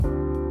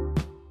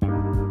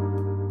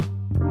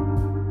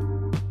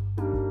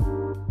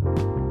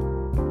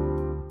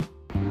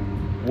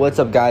What's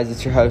up, guys?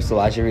 It's your host,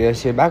 Elijah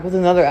Rios here, back with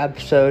another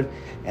episode.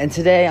 And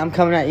today I'm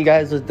coming at you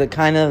guys with the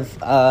kind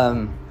of,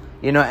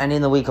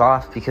 ending the week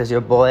off because your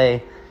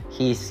boy,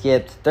 he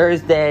skipped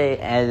Thursday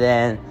and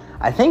then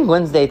I think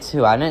Wednesday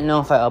too. I didn't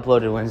know if I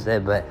uploaded Wednesday,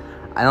 but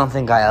I don't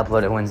think I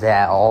uploaded Wednesday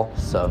at all.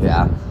 So,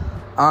 yeah.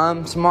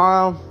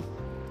 Tomorrow,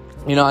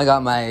 I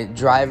got my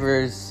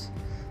driver's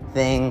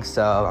thing,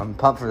 so I'm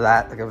pumped for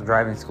that. I go to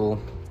driving school.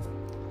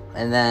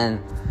 And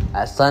then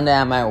at Sunday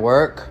I might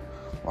work,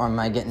 or I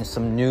might get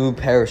some new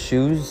pair of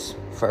shoes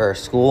for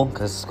school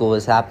because school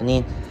is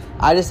happening.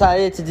 I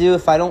decided to do,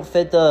 if I don't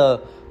fit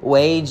the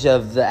wage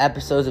of the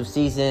episodes of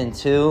season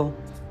 2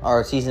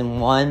 or season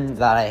 1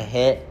 that I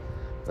hit,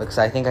 because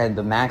I think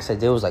the max I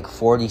did was like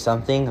 40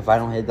 something. If I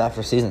don't hit that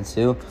for season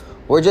 2,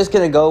 we're just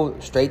gonna go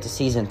straight to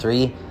season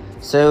 3.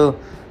 So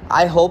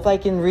I hope I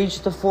can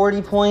reach the 40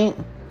 point,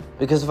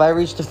 because if I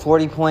reach the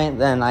 40 point,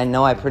 then I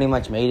know I pretty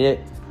much made it.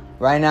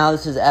 Right now,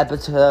 this is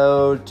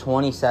episode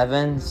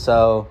 27,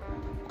 so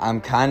I'm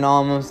kind of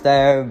almost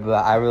there,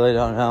 but I really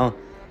don't know.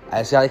 I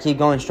just gotta keep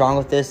going strong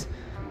with this.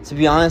 To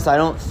be honest, I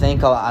don't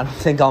think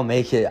I'll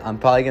make it. I'm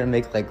probably gonna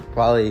make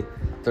probably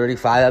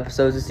 35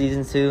 episodes of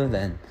season 2.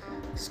 Then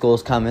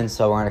school's coming,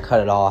 so we're gonna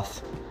cut it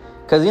off.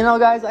 Cause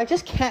guys, I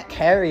just can't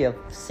carry a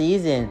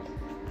season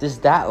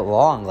just that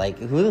long.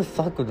 Who the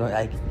fuck would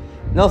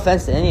no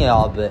offense to any of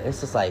y'all, but it's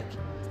just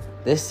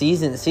this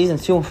season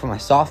 2 went from my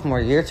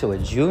sophomore year to a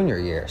junior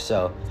year,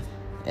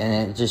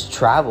 and it just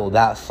traveled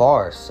that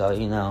far,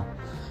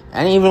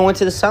 and even went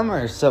to the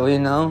summer, so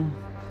yeah.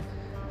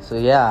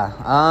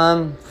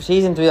 For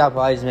season 3, I'll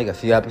probably just make a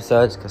few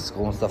episodes, because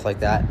school and stuff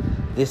like that.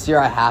 This year,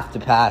 I have to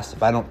pass.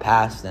 If I don't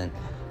pass, then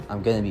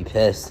I'm gonna be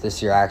pissed.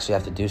 This year, I actually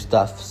have to do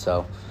stuff,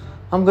 so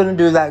I'm gonna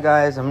do that,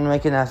 guys. I'm gonna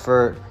make an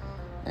effort,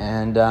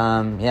 and,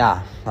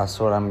 yeah, that's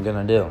what I'm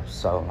gonna do,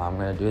 so I'm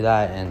gonna do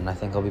that, and I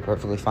think I'll be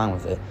perfectly fine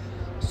with it.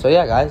 So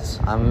yeah, guys,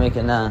 I'm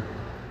making an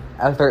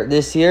effort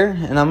this year,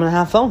 and I'm going to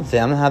have fun with it.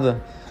 I'm going to have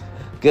a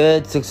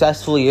good,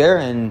 successful year,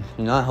 and,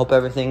 I hope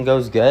everything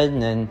goes good,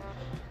 and then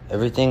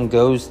everything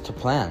goes to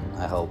plan,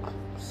 I hope.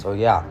 So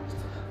yeah.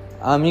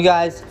 You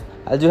guys,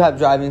 I do have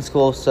driving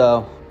school,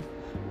 so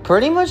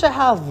pretty much I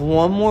have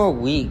one more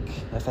week,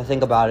 if I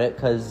think about it,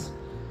 because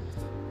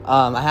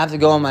I have to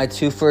go on my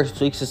 2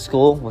 first weeks of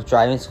school with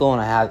driving school,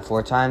 and I have it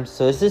 4 times.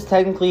 So this is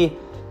technically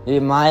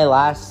my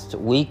last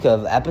week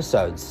of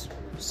episodes.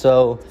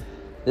 So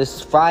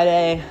this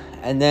Friday,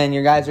 and then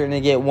you guys are going to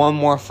get one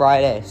more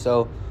Friday.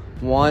 So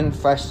 1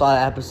 fresh slot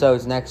of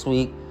episodes next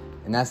week,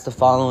 and that's the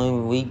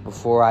following week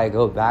before I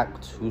go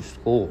back to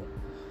school.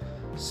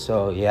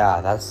 So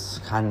yeah, that's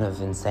kind of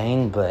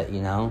insane, but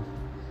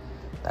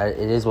it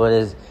is what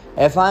it is.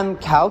 If I'm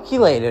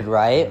calculated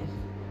right,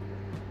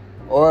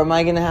 or am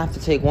I going to have to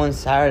take 1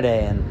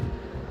 Saturday in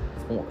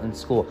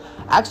school?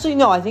 Actually,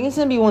 no, I think it's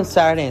going to be 1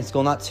 Saturday in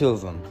school, not 2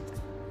 of them.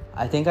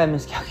 I think I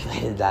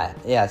miscalculated that.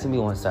 Yeah, it's going to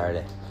be 1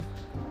 Saturday.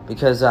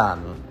 Because,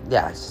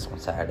 it's just 1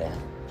 Saturday.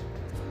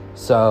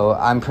 So,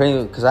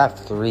 because I have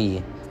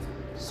 3.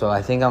 So,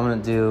 I think I'm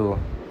going to do,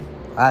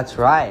 that's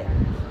right.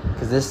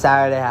 Because this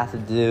Saturday I have to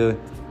do,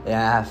 and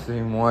I have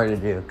 3 more to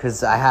do.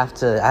 Because I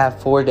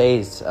have 4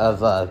 days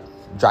of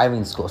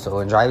driving school. So,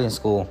 in driving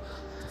school,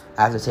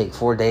 I have to take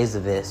 4 days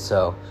of it.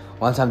 So,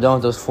 once I'm done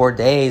with those 4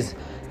 days,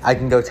 I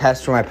can go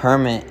test for my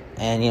permit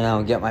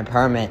and, get my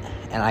permit,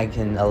 and I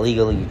can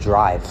illegally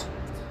drive.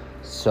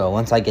 So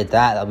once I get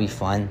that, that'll be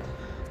fun.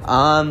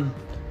 I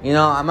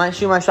might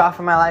shoot my shot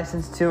for my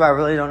license too. I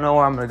really don't know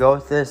where I'm gonna go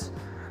with this,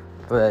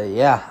 but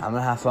yeah, I'm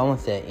gonna have fun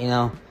with it.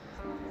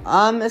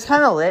 It's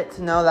kind of lit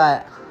to know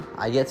that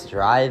I get to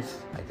drive.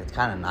 It's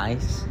kind of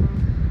nice.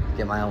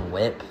 Get my own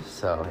whip.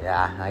 So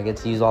yeah, I get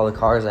to use all the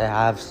cars I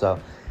have. So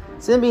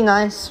it's gonna be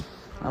nice.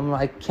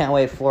 I can't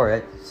wait for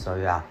it. So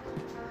yeah,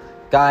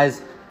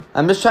 guys,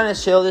 I'm just trying to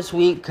chill this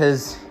week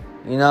because,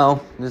 these are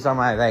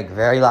my,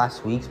 very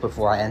last weeks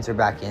before I enter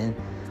back in.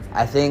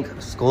 I think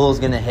school's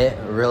going to hit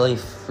really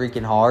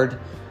freaking hard.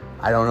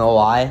 I don't know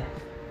why.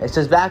 It's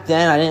just back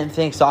then, I didn't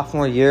think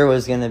sophomore year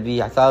was going to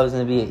be, I thought it was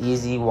going to be an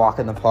easy walk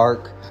in the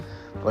park.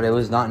 But it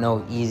was not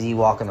no easy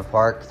walk in the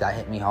park. That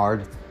hit me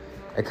hard.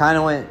 It kind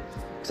of went,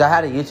 because I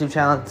had a YouTube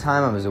channel at the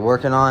time I was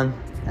working on.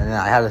 And then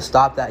I had to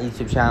stop that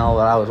YouTube channel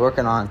that I was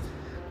working on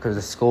because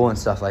of school and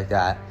stuff like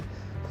that.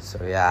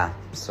 So yeah,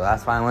 so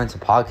that's why I went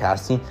into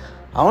podcasting.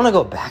 I want to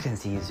go back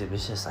into YouTube.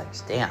 It's just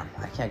damn,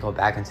 I can't go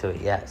back into it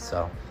yet.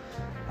 So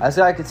I just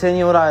gotta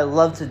continue what I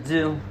love to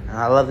do, and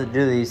I love to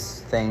do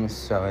these things.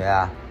 So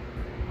yeah,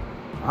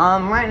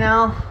 right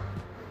now,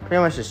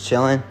 pretty much just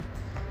chilling.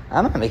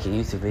 I'm gonna make a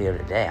YouTube video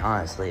today,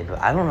 honestly, but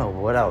I don't know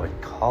what I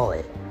would call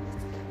it.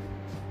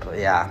 But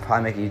yeah, I'll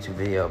probably make a YouTube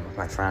video with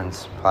my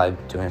friends, probably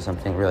doing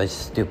something really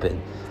stupid.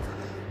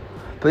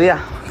 But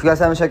yeah, if you guys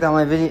haven't checked out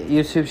my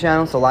YouTube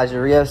channel, it's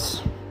Elijah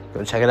Rios.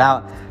 Go check it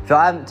out. If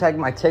y'all haven't checked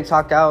my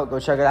TikTok out, go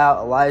check it out.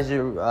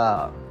 Elijah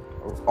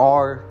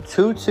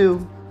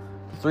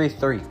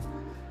R2233.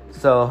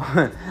 So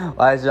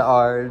Elijah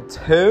R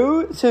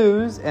 2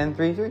 2s and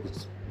 3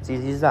 3s. It's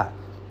easy as that.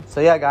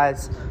 So yeah,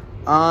 guys.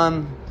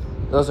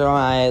 those are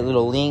my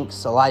little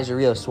links. Elijah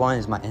Rios 1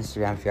 is my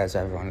Instagram if you guys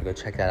ever want to go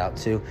check that out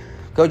too.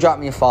 Go drop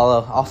me a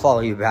follow. I'll follow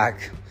you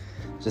back.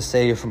 Just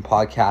say you're from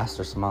podcast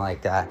or something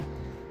like that.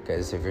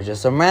 Because if you're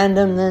just some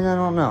random, then I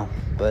don't know.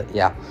 But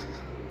yeah.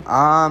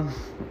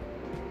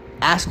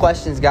 Ask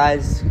questions,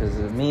 guys. Because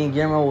me and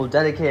Guillermo will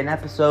dedicate an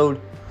episode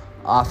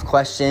off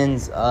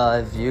questions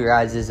of you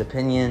guys'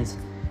 opinions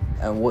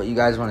and what you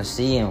guys want to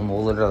see. And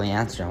we'll literally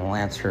answer. And we'll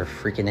answer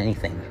freaking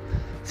anything.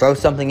 Throw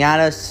something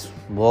at us.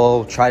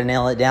 We'll try to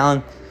nail it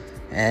down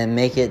and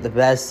make it the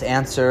best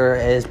answer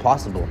as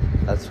possible.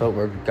 That's what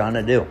we're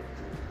gonna do.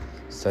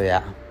 So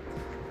yeah.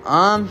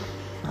 I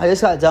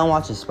just got done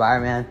watching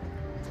Spider-Man.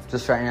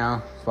 Just right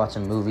now, just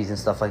watching movies and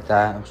stuff like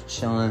that. I'm just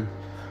chilling.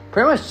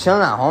 Pretty much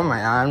chilling at home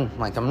right now.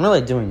 I'm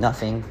really doing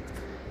nothing.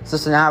 It's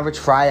just an average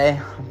Friday.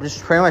 I'm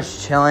just pretty much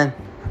chilling.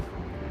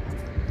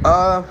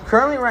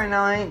 Currently right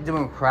now I ain't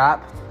doing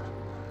crap.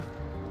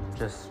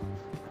 Just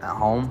at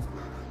home.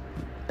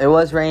 It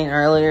was raining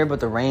earlier, but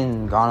the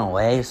rain gone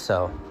away,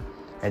 so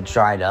it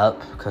dried up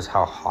because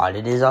how hot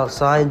it is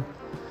outside.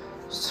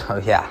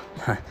 So yeah,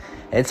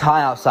 it's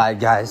hot outside,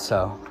 guys.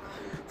 So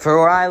for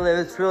where I live,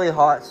 it's really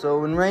hot. So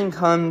when rain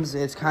comes,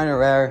 it's kind of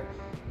rare,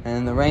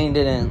 and the rain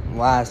didn't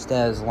last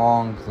as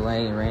long. The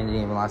rain didn't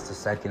even last a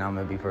second. I'm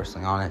gonna be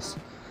personally honest.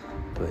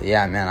 But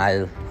yeah, man,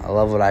 I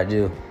love what I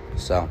do.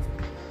 So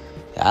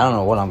yeah, I don't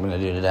know what I'm gonna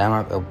do today. I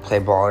might go play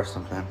ball or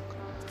something.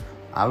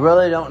 I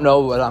really don't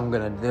know what I'm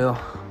gonna do.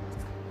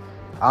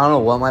 I don't know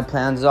what my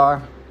plans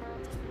are.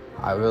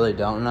 I really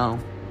don't know.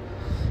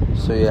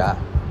 So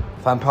yeah,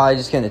 if I'm probably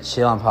just gonna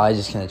chill, I'm probably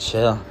just gonna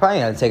chill.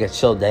 Probably gonna take a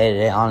chill day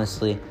today,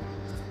 honestly.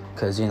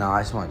 Cause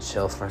I just want to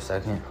chill for a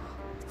second.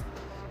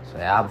 So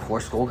yeah, before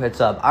school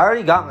hits up. I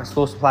already got my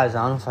school supplies.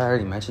 I don't know if I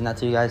already mentioned that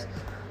to you guys.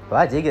 But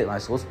I did get my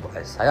school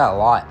supplies. I got a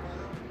lot.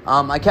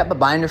 I kept a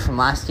binder from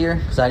last year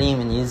because I didn't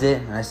even use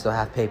it. And I still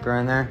have paper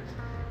in there.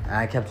 And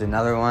I kept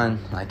another one.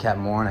 I kept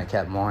more and I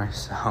kept more.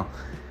 So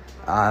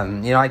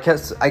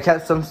I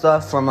kept some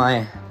stuff from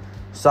my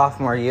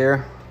sophomore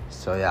year.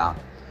 So yeah,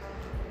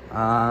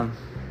 I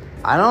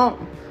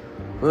don't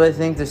really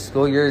think the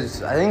school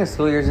year's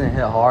gonna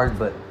hit hard,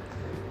 but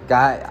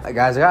guys, I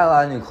got a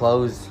lot of new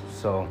clothes,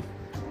 so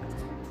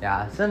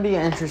yeah, it's gonna be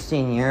an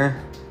interesting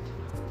year.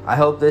 I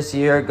hope this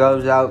year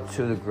goes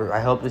I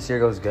hope this year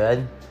goes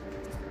good.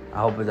 I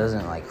hope it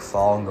doesn't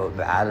fall and go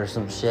bad or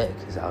some shit,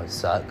 because that would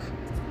suck.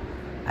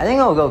 I think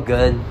it'll go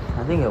good.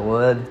 I think it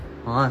would,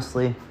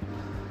 honestly.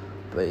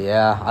 But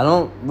yeah, I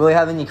don't really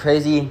have any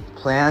crazy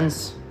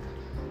plans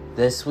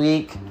this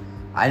week.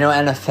 I know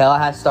NFL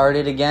has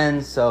started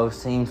again, so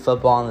seeing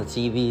football on the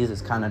TVs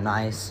is kind of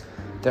nice.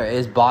 There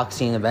is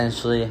boxing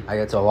eventually I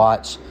get to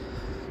watch.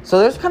 So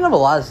there's kind of a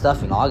lot of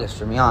stuff in August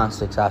for me,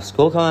 honestly, because I have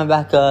school coming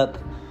back up,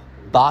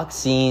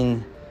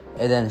 boxing,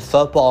 and then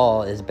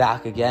football is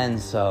back again.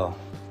 So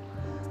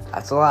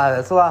that's a lot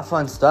of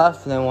fun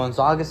stuff. And then once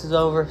August is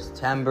over,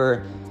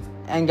 September.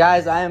 And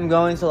guys, I am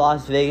going to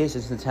Las Vegas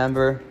in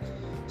September.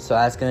 So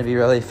that's going to be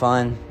really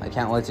fun. I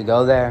can't wait to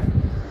go there.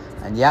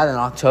 And yeah, then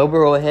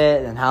October will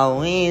hit, and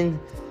Halloween,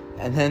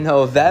 and then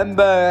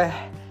November,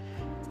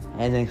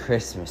 and then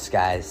Christmas,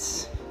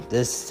 guys.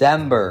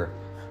 December.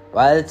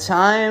 By the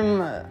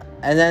time,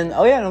 and then,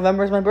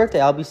 November is my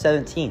birthday. I'll be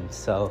 17.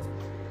 So,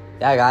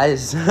 yeah,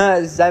 guys,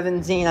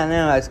 17, I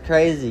know, that's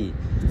crazy.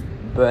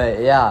 But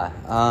yeah,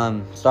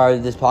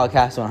 started this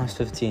podcast when I was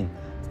 15.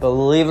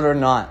 Believe it or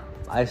not,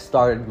 I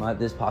started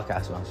this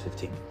podcast when I was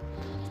 15.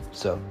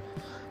 So,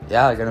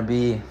 yeah, gonna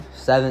be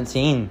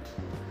 17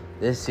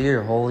 this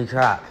year. Holy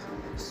crap.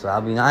 So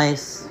that'll be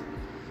nice.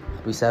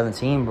 I'll be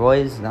 17,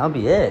 boys, and that'll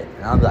be it.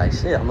 And I'll be like,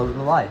 shit, I'm living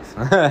the life.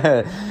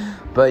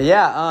 But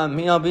yeah,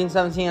 being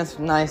 17, that's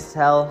nice as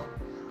hell.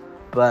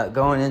 But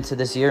going into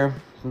this year,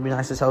 it'll be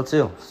nice as hell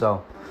too.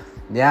 So,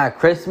 yeah,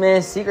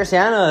 Christmas, Secret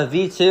Santa,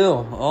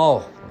 V2.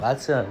 Oh,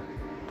 that's a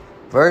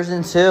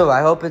version 2.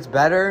 I hope it's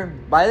better.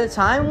 By the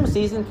time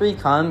season 3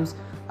 comes,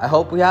 I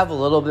hope we have a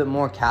little bit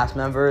more cast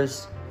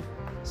members.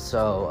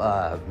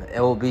 So, it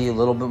will be a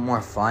little bit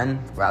more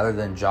fun rather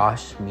than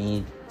Josh,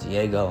 me,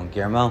 Diego, and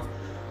Guillermo.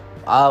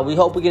 We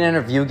hope we can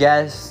interview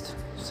guests.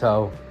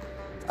 So,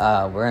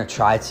 we're going to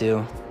try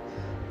to.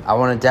 I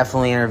want to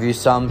definitely interview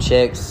some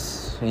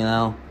chicks,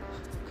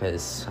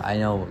 because I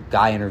know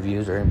guy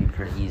interviews are going to be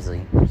pretty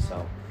easy.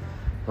 So,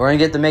 we're going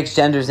to get the mixed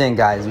genders in,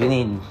 guys. We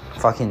need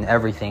fucking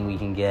everything we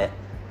can get.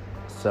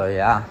 So,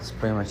 yeah, that's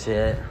pretty much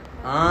it.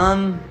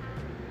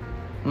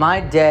 My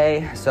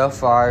day so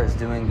far is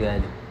doing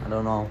good. I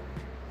don't know.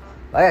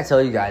 Like I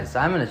tell you guys,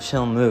 I'm in a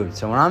chill mood.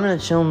 So when I'm in a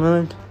chill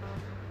mood,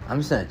 I'm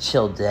just in a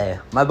chill day.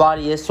 My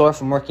body is sore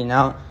from working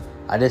out.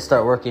 I did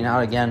start working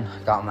out again.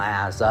 Got my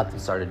ass up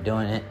and started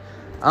doing it.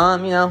 I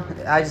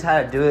just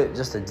had to do it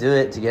just to do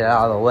it, to get it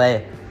out of the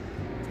way.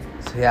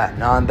 So yeah,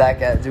 now I'm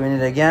back at doing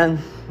it again.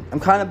 I'm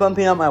kind of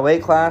bumping up my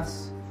weight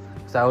class.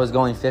 Because I was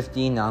going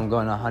 50, now I'm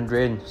going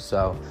 100.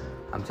 So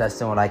I'm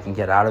testing what I can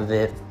get out of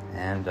it.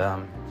 And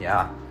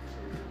yeah.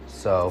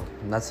 So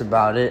that's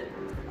about it.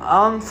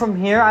 From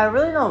here, I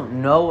really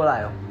don't know what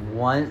I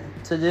want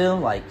to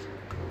do.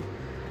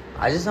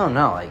 I just don't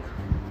know.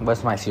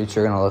 what's my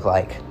future gonna look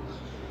like?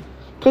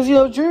 Because, you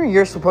know, junior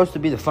year is supposed to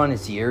be the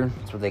funnest year.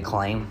 That's what they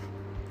claim.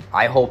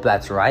 I hope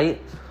that's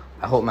right.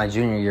 I hope my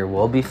junior year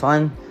will be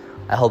fun.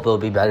 I hope it'll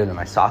be better than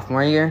my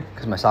sophomore year,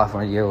 because my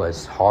sophomore year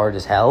was hard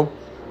as hell.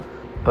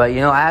 But, you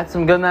know, I had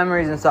some good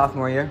memories in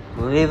sophomore year,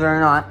 believe it or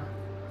not.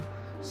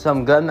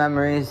 Some good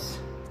memories.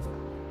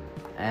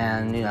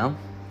 And, you know,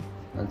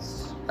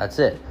 that's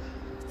it.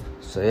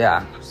 So,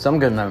 yeah, some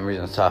good memories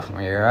in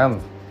sophomore year.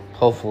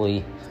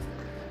 Hopefully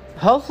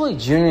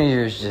junior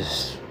year is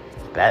just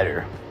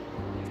better.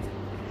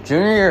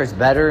 Junior year is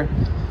better,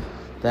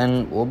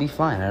 then we'll be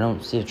fine. I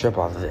don't see a trip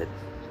off of it.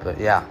 But,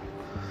 yeah.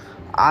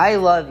 I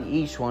love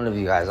each one of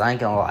you guys. I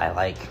ain't gonna lie.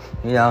 Like,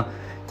 you know,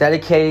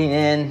 dedicating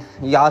in,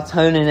 y'all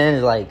tuning in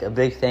is like a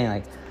big thing.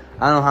 Like,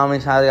 I don't know how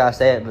many times I gotta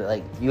say it, but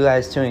like, you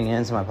guys tuning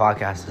into my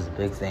podcast is a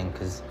big thing,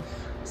 because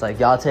it's like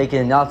y'all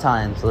taking y'all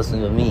time to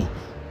listen to me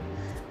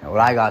and what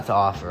I got to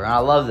offer. And I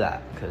love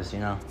that, because, you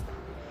know,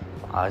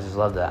 I just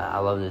love that. I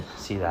love to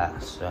see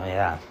that. So,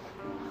 yeah.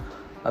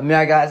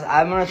 Yeah, guys,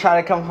 I'm gonna try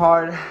to come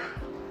hard.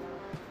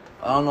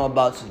 I don't know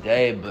about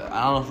today, but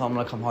I don't know if I'm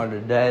gonna come hard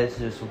today. It's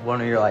just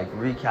one of your like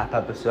recap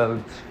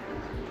episodes,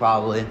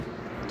 probably.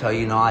 Tell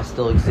you, I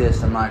still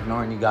exist. I'm not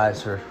ignoring you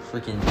guys for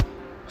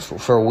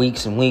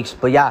weeks and weeks.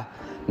 But yeah,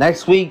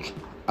 next week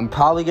I'm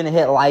probably gonna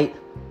hit light,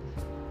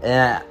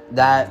 and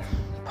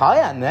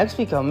next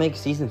week I'll make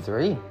season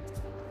 3.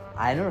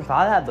 I never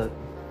thought of that,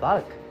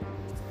 but fuck,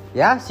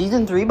 yeah,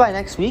 season 3 by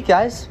next week,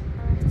 guys.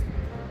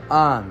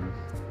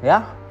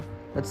 Yeah,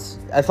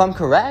 if I'm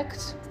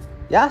correct.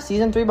 Yeah,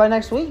 season 3 by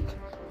next week.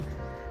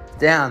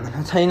 Damn,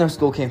 that's how you know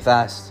school came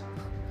fast.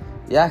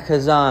 Yeah,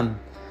 because,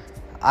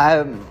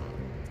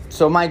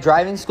 so my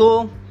driving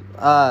school,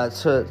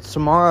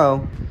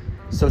 tomorrow,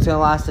 so it's going to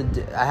last,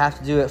 I have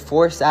to do it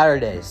 4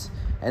 Saturdays.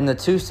 And the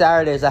 2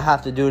 Saturdays, I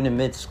have to do it in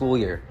mid-school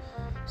year.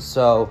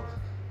 So,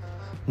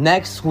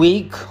 next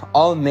week,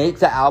 I'll make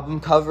the album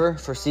cover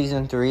for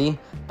season 3.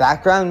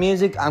 Background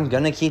music, I'm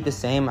going to keep the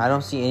same. I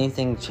don't see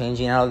anything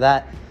changing out of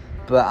that.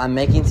 But I'm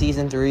making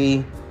season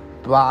 3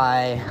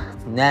 by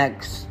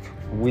next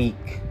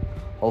week,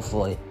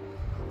 hopefully.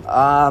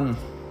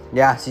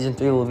 Yeah, season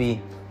 3 will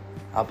be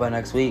out by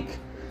next week.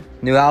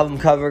 New album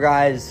cover,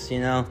 guys, you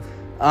know.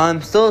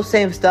 Still the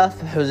same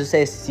stuff. I was just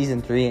saying season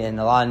 3 and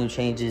a lot of new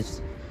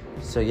changes.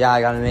 So yeah,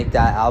 I gotta make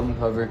that album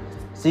cover.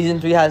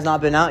 Season 3 has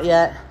not been out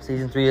yet.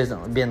 Season 3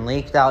 hasn't been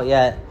leaked out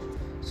yet.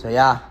 So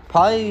yeah,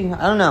 probably,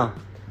 I don't know.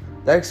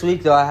 Next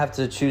week though, I have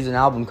to choose an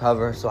album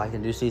cover so I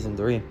can do season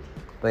 3.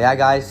 But yeah,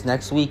 guys,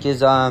 next week is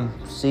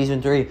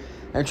season 3.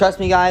 And trust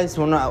me, guys,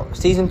 when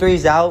season 3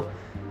 is out,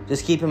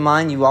 just keep in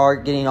mind you are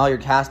getting all your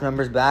cast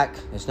members back.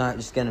 It's not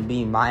just going to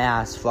be my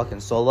ass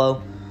fucking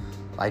solo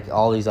like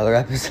all these other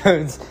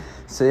episodes.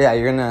 So yeah,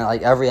 you're going to,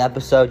 like, every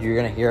episode you're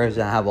going to hear is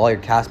going to have all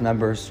your cast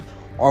members.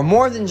 Or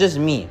more than just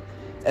me.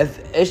 If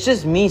it's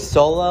just me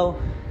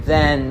solo,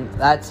 then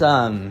that's,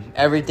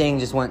 everything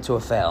just went to a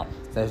fail.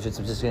 If it's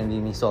just going to be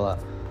me solo.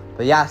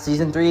 But yeah,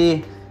 season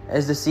 3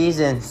 is the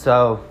season,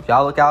 so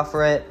y'all look out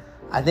for it.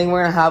 I think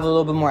we're going to have a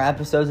little bit more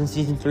episodes in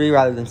season 3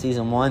 rather than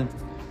season 1.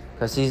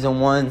 Because season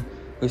 1,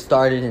 we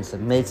started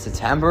in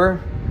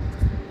mid-September.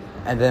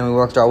 And then we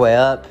worked our way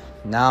up.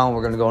 Now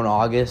we're going to go in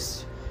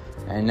August.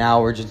 And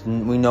now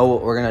we know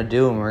what we're going to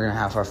do and we're going to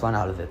have our fun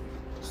out of it.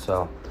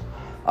 So,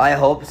 I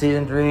hope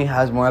season 3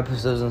 has more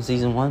episodes than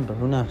season 1, but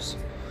who knows.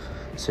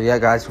 So yeah,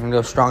 guys, we're going to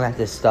go strong at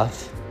this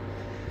stuff.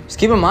 Just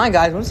keep in mind,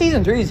 guys, when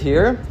season 3 is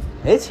here,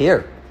 it's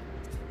here.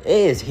 It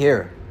is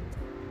here.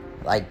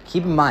 Like,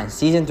 keep in mind,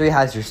 season 3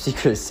 has your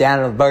Secret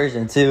Santa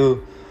version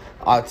 2,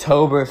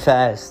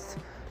 Oktoberfest,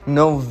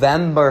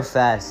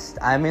 Novemberfest.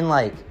 I mean,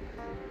 like,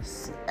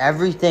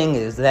 everything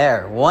is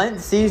there.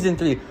 Once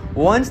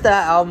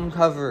that album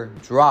cover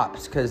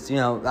drops, because, you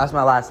know, that's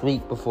my last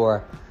week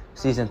before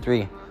season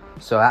 3.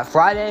 So, at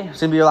Friday, it's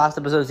going to be your last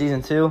episode of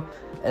season 2,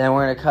 and then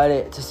we're going to cut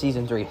it to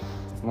season 3.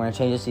 We're going to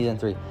change it to season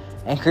 3.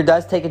 Anchor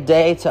does take a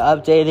day to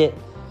update it.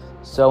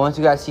 So, once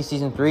you guys see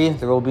season 3,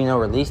 there will be no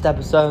released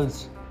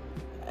episodes.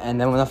 And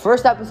then when the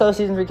first episode of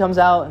season 3 comes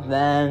out,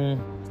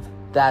 then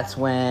that's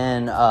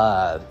when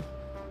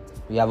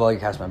we have all your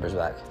cast members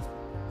back.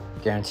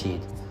 Guaranteed.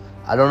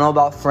 I don't know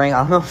about Frank. I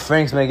don't know if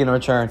Frank's making a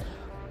return,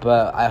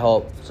 but I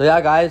hope. So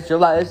yeah, guys,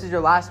 this is your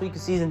last week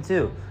of season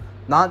 2.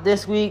 Not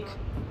this week.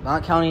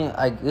 Not counting,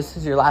 like, this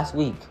is your last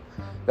week.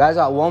 You guys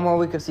got one more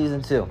week of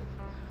season 2.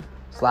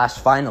 /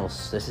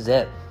 finals. This is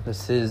it.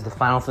 This is the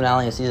final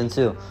finale of season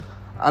 2.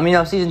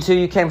 Season 2,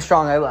 you came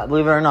strong.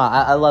 Believe it or not.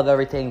 I love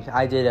everything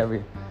I did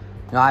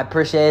I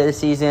appreciated the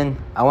season.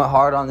 I went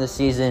hard on this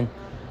season.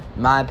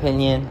 In my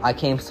opinion, I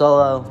came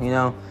solo.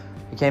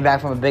 We came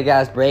back from a big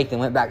ass break and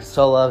went back to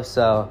solo.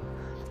 So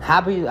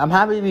I'm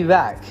happy to be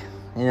back.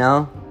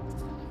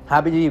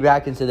 Happy to be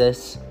back into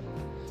this.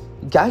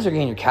 You guys are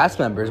getting your cast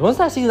members. Once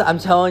that season, I'm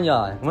telling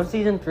y'all, once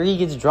season 3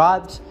 gets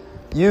dropped,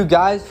 you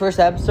guys, first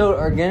episode,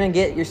 are gonna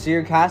get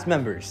your cast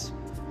members.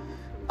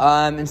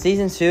 In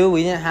season 2,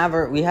 we had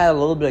a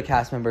little bit of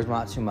cast members,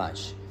 not too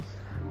much.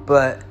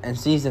 But in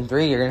season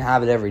 3, you're going to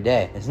have it every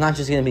day. It's not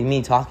just going to be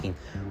me talking.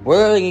 We're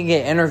literally going to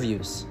get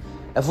interviews.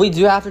 If we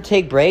do have to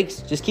take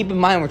breaks, just keep in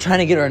mind we're trying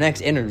to get our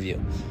next interview.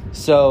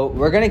 So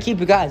we're going to keep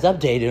you guys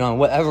updated on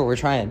whatever we're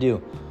trying to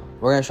do.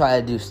 We're going to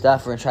try to do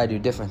stuff. We're going to try to do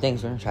different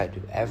things. We're going to try to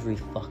do every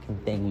fucking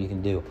thing we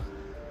can do.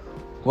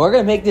 We're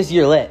going to make this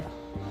year lit.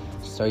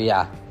 So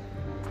yeah.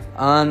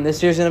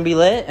 This year's going to be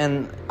lit.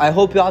 And I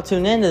hope y'all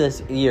tune into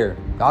this year.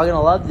 Y'all going to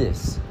love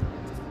this.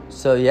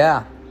 So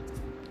yeah.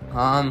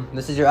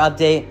 This is your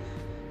update.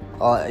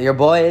 Your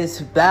boy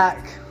is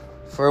back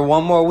for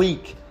one more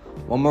week.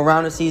 One more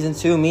round of season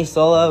 2. Me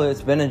solo.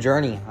 It's been a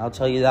journey. I'll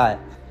tell you that.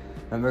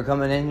 Remember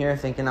coming in here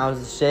thinking I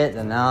was the shit,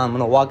 and now I'm going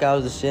to walk out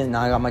as the shit, and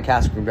now I got my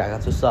cast crew back.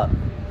 That's what's up.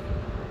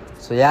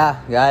 So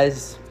yeah,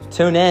 guys,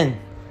 tune in.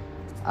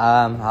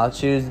 I'll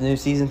choose the new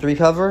season 3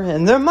 cover,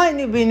 and there might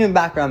be new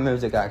background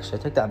music, actually.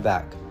 I take that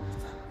back.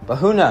 But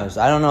who knows?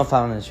 I don't know if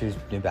I'm going to choose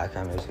new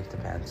background music.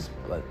 Depends.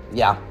 But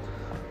yeah.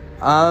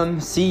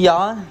 See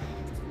y'all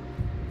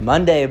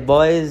Monday,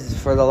 boys,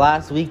 for the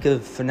last week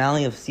of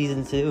finale of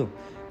season 2.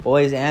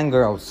 Boys and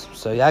girls.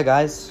 So yeah,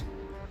 guys.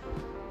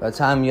 By the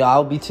time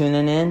y'all be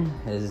tuning in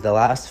is the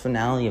last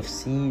finale of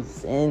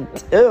season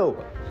 2.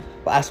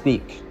 Last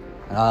week.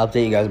 And I'll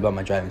update you guys about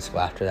my driving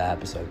school after that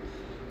episode.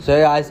 So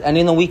yeah, guys,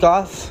 ending the week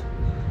off.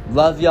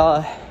 Love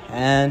y'all.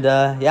 And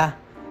yeah.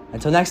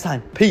 Until next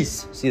time.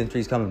 Peace. Season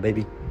 3 is coming,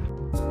 baby.